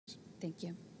Thank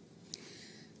you.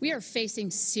 We are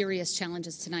facing serious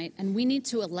challenges tonight, and we need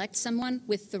to elect someone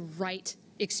with the right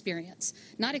experience.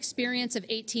 Not experience of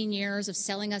 18 years of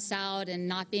selling us out and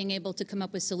not being able to come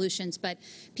up with solutions, but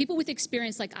people with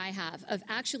experience like I have of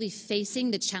actually facing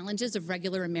the challenges of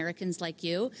regular Americans like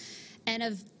you and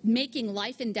of making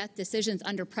life and death decisions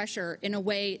under pressure in a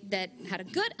way that had a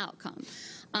good outcome.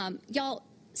 Y'all,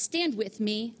 stand with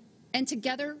me, and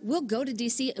together we'll go to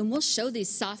D.C. and we'll show these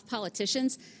soft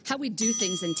politicians how we do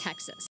things in Texas.